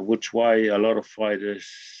 Which why a lot of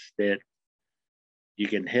fighters that you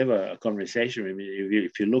can have a conversation with.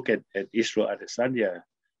 If you look at Israel Adesanya,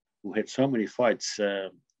 who had so many fights.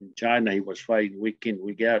 In China, he was fighting week in,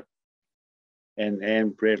 week out,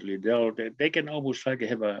 and Bradley Dell. They can almost like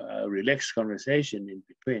have a relaxed conversation in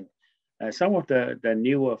between. Some of the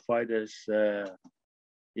newer fighters,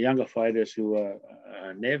 younger fighters who are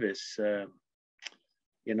nervous,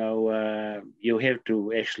 you know, you have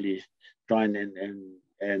to actually try and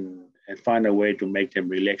find a way to make them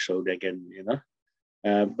relax so they can, you know.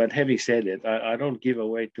 But having said that, I don't give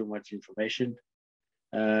away too much information.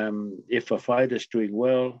 If a fighter's doing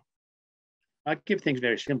well, I keep things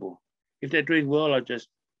very simple. If they're doing well, I just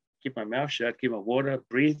keep my mouth shut, keep my water,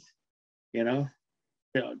 breathe, you know.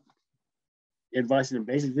 Advice them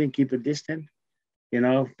basically, keep it distant, you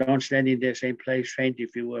know. Don't stand in the same place, faint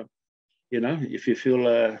if you were, you know, if you feel,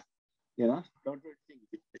 you know, don't do anything.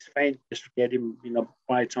 It's faint, just get him, you know,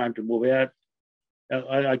 buy time to move out.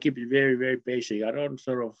 I keep it very, very basic. I don't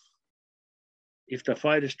sort of, if the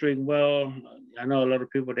fight is doing well, I know a lot of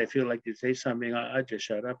people, they feel like they say something, I just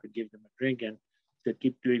shut up and give them a drink and say,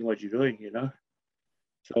 keep doing what you're doing, you know.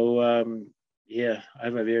 So, yeah, I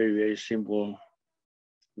have a very, very simple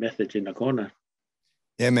method in the corner.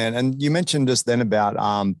 Yeah, man. And you mentioned just then about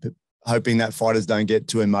hoping that fighters don't get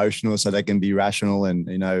too emotional so they can be rational and,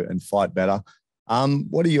 you know, and fight better.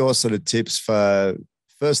 What are your sort of tips for,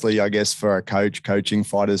 firstly, I guess, for a coach coaching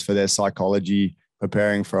fighters for their psychology,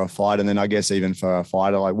 preparing for a fight, and then I guess even for a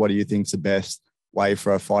fighter, like what do you think is the best way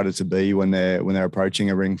for a fighter to be when they're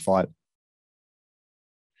approaching a ring fight?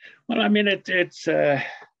 Well, I mean, it's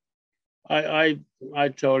I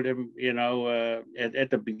told him, you know,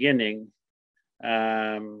 at the beginning,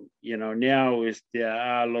 you know, now there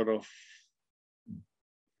are a lot of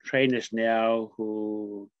trainers now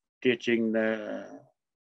who teaching the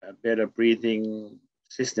better breathing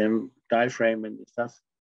system, diaphragm and stuff.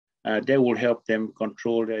 That will help them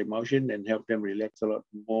control their emotion and help them relax a lot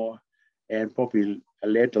more and probably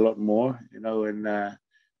alert a lot more, you know, and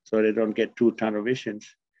so they don't get too tunnel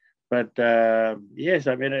visions. But yes,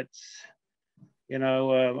 I mean, it's, you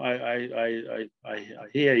know, I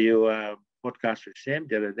hear you. podcast with Sam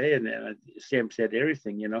the other day, and Sam said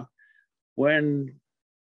everything, when,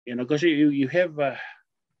 because you have a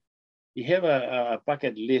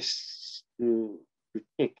bucket list to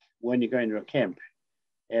tick when you go into a camp,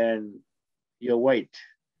 and your weight,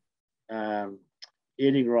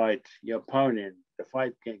 eating right, your opponent, the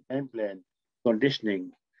fight game plan,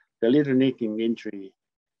 conditioning, the little nicking injury,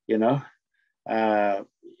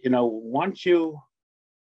 once you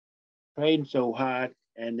train so hard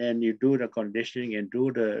and then you do the conditioning and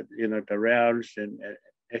do the, the rounds and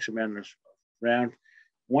X amount of rounds,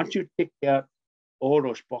 once you tick out all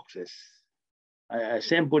those boxes,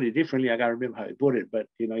 Sam put it differently. I can't remember how he put it, but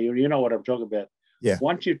you know what I'm talking about. Yeah.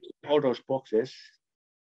 Once you tick all those boxes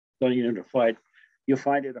going into the fight, you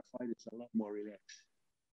find that the fight is a lot more relaxed.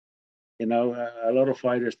 A lot of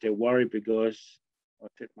fighters, they worry because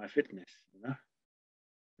of my fitness,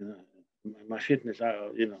 my fitness,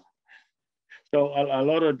 So a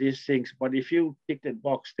lot of these things, but if you tick that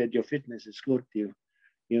box that your fitness is good, you've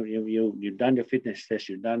done your fitness test,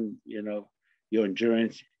 you've done, your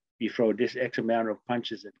endurance, you throw this X amount of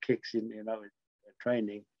punches and kicks in,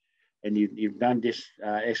 training, and you've done this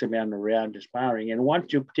X amount of round of sparring. And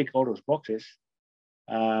once you tick all those boxes,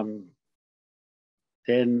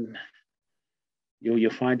 then you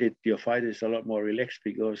find that your fight is a lot more relaxed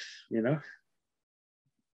because,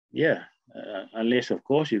 unless, of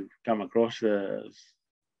course, you come across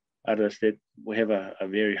others that will have a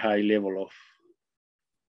very high level of,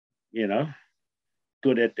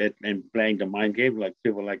 good at and playing the mind game, like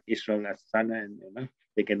people like Israel Adesanya, and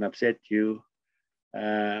they can upset you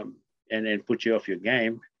and then put you off your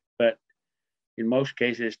game. But in most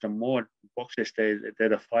cases, the more boxes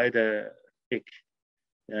that a fighter pick,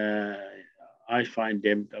 I find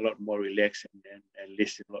them a lot more relaxed and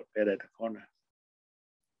listen a lot better at the corner.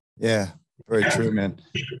 Yeah, very true, man.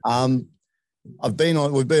 We've been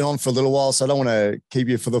on for a little while, so I don't want to keep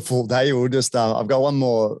you for the full day. We'll just, I've got one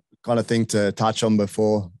more kind of thing to touch on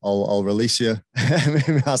before I'll release you,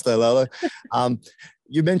 Master Lolo.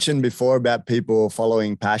 You mentioned before about people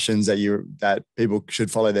following passions, that people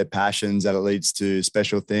should follow their passions, that it leads to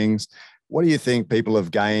special things. What do you think people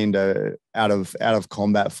have gained out of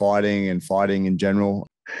combat fighting and fighting in general?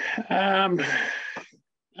 I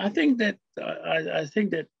think that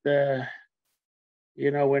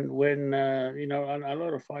when a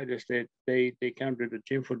lot of fighters they come to the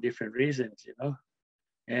gym for different reasons,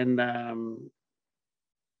 and a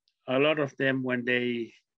lot of them, when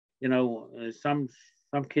they, some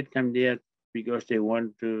kid come there because they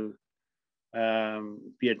want to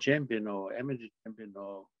be a champion or amateur champion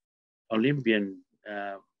or Olympian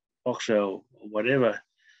boxer or whatever,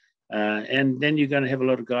 and then you're going to have a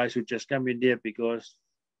lot of guys who just come in there because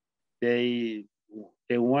they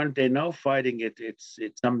know fighting it's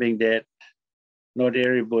something that not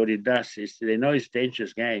everybody does. They know it's a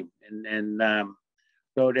dangerous game, and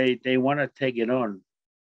so they want to take it on,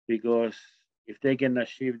 because if they can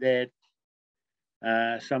achieve that,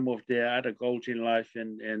 some of their other goals in life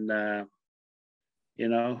and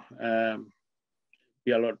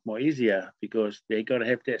be a lot more easier, because they got to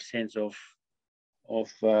have that sense of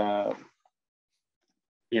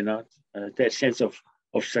that sense of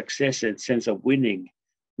success and sense of winning,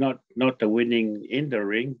 not the winning in the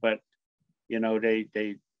ring, but they know they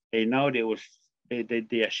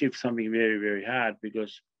achieved something very, very hard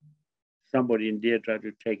because somebody in there tried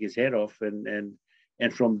to take his head off, and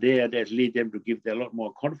from there that lead them to give them a lot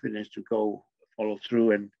more confidence to go follow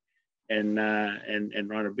through and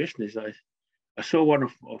run a business. I saw one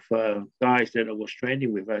of guys that was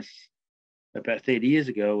training with us about 30 years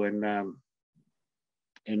ago, and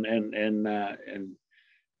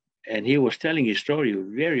he was telling his story, a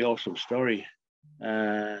very awesome story.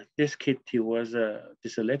 This kid, he was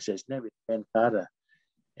dyslexic. His name is Ben Carter,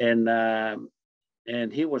 and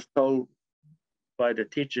he was told by the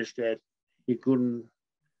teachers that he's going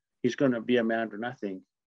to be a man to nothing,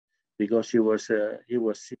 because he was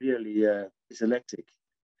severely dyslexic.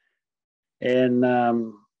 And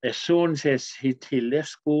as soon as he left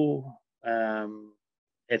school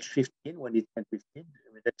at 15, when he turned 15, I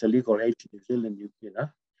mean, that's a legal age in New Zealand,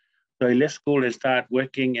 So he left school and started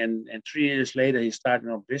working, and 3 years later, he started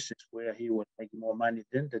a business where he was making more money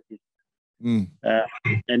than the teacher.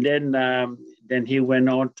 And then he went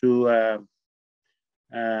on to,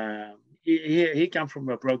 he come from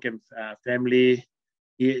a broken family.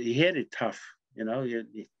 He had it tough,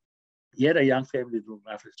 He had a young family to look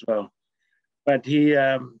after as well. But he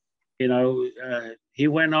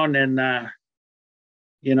went on and,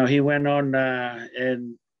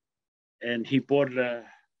 and he bought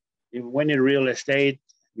he went in real estate.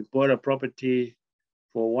 He bought a property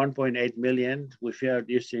for 1.8 million without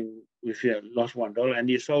lost $1, and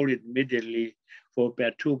he sold it immediately for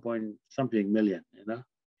about 2 point something million.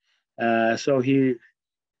 So the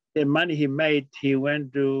money he made, he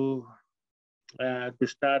went to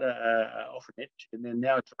start a orphanage, and then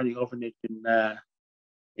now it's running orphanage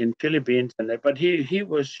in Philippines. But he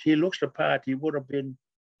looks the part. He would have been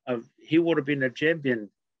a champion,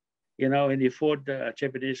 and he fought a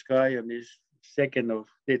Japanese guy on his second or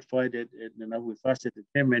third fight. We fasted at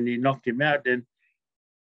him, and he knocked him out. And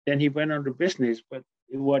then he went on to business. But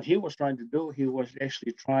what he was trying to do, he was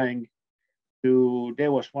actually trying to.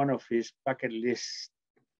 There was one of his bucket lists,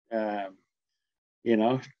 to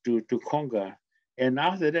conquer. And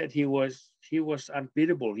after that, he was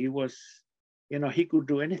unbeatable. He was, he could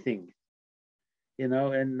do anything. And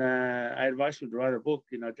I advise you to write a book.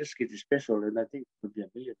 This kid is special, and I think it could be a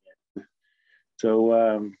millionaire.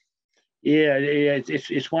 So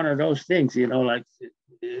it's one of those things.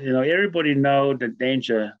 Everybody know the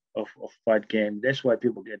danger of fight game. That's why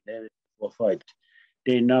people get there for fight.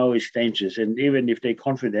 They know it's dangerous, and even if they're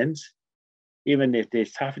confident, even if they're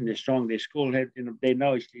tough and they're strong, they school head, they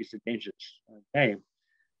know it's a dangerous game.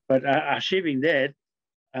 But achieving that,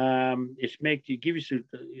 it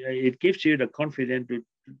gives you the confidence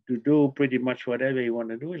to do pretty much whatever you want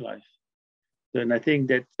to do in life. And I think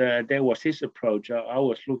that that was his approach. I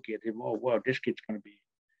always look at him, oh wow, this kid's going to be,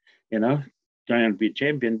 going to be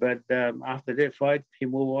champion. But after that fight, he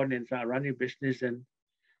moved on and started running business, and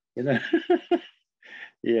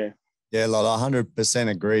yeah. Yeah, Lolo, 100%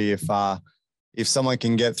 agree. If someone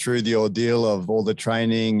can get through the ordeal of all the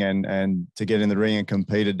training and to get in the ring and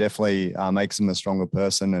compete, it definitely makes them a stronger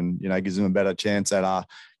person, and gives them a better chance at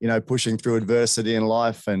pushing through adversity in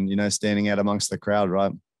life and standing out amongst the crowd,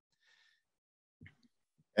 right?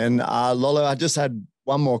 And Lolo, I just had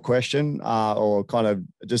one more question, or kind of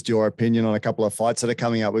just your opinion on a couple of fights that are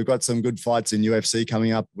coming up. We've got some good fights in UFC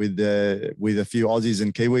coming up with a few Aussies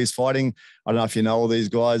and Kiwis fighting. I don't know if you know all these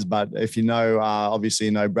guys, but if you know, obviously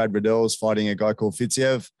you know Brad Riddell's fighting a guy called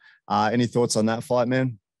Fiziev. Any thoughts on that fight,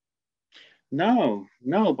 man? No,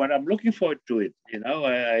 but I'm looking forward to it.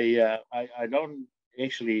 I don't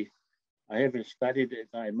actually, I haven't studied it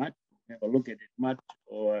much, never looked at it much,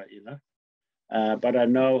 or but I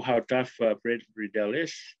know how tough Brad Riddell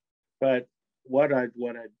is. But what I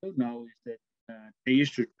do know is that they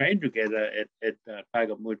used to train together at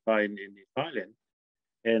Tiger Muay Thai in Thailand,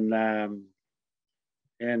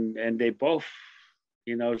 and they both,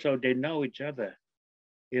 so they know each other,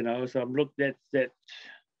 So I'm looking at that,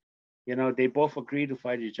 they both agree to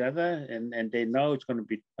fight each other, and they know it's going to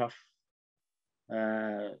be tough.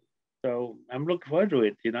 So I'm looking forward to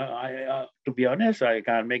it. I to be honest, I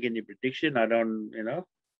can't make any prediction. I don't,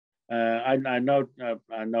 I know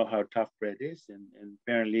how tough Brad is, and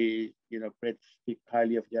apparently, Brad speaks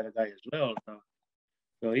highly of the other guy as well.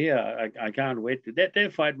 So yeah, I can't wait to that.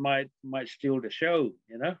 That fight might steal the show.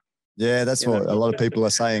 Yeah, that's what a lot of people are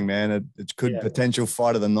saying, man. It could potential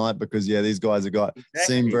fight of the night because these guys have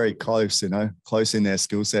seem very close, close in their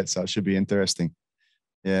skill set. So it should be interesting.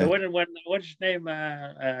 Yeah. So when what's his name?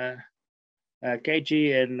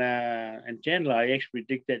 KG and Chandler, I actually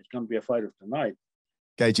predict that it's going to be a fight of tonight.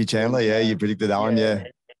 KG Chandler, you predicted that one, yeah.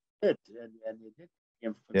 And he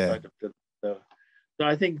did. So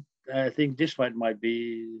I think this fight might have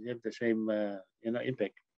the same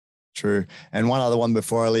impact. True. And one other one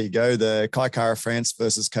before I let you go, the Kai Kara France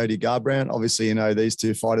versus Cody Garbrandt. Obviously, you know these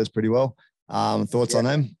two fighters pretty well. Thoughts on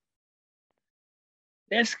them?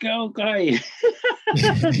 Let's go, Kai.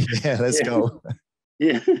 Let's go.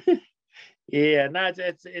 Yeah. Yeah, no,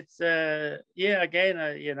 it's again,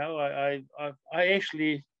 I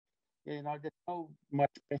actually, there's no much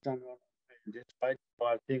better on this fight. So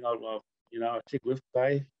I think I'll stick with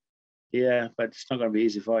Kai. Yeah, but it's not going to be an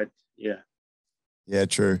easy fight. Yeah. Yeah,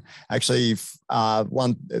 true. Actually,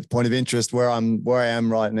 one point of interest where I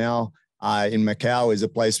am right now in Macau is a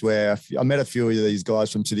place where I met a few of these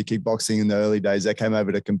guys from City Kickboxing in the early days. They came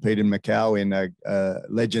over to compete in Macau in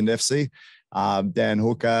Legend FC. Dan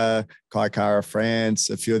Hooker, Kai Kara France,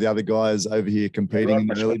 a few of the other guys over here competing in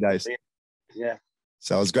the early days. Yeah.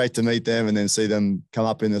 So it was great to meet them and then see them come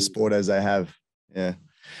up in the sport as they have. Yeah.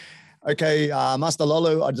 Okay, Master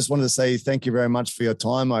Lolo, I just wanted to say thank you very much for your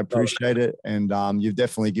time. I appreciate it. And you've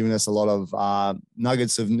definitely given us a lot of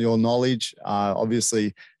nuggets of your knowledge.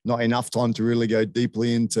 Obviously, not enough time to really go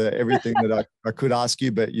deeply into everything that I could ask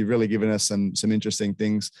you, but you've really given us some interesting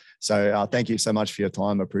things. So thank you so much for your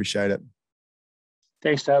time. I appreciate it.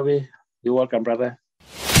 Thanks, Toby. You're welcome, brother.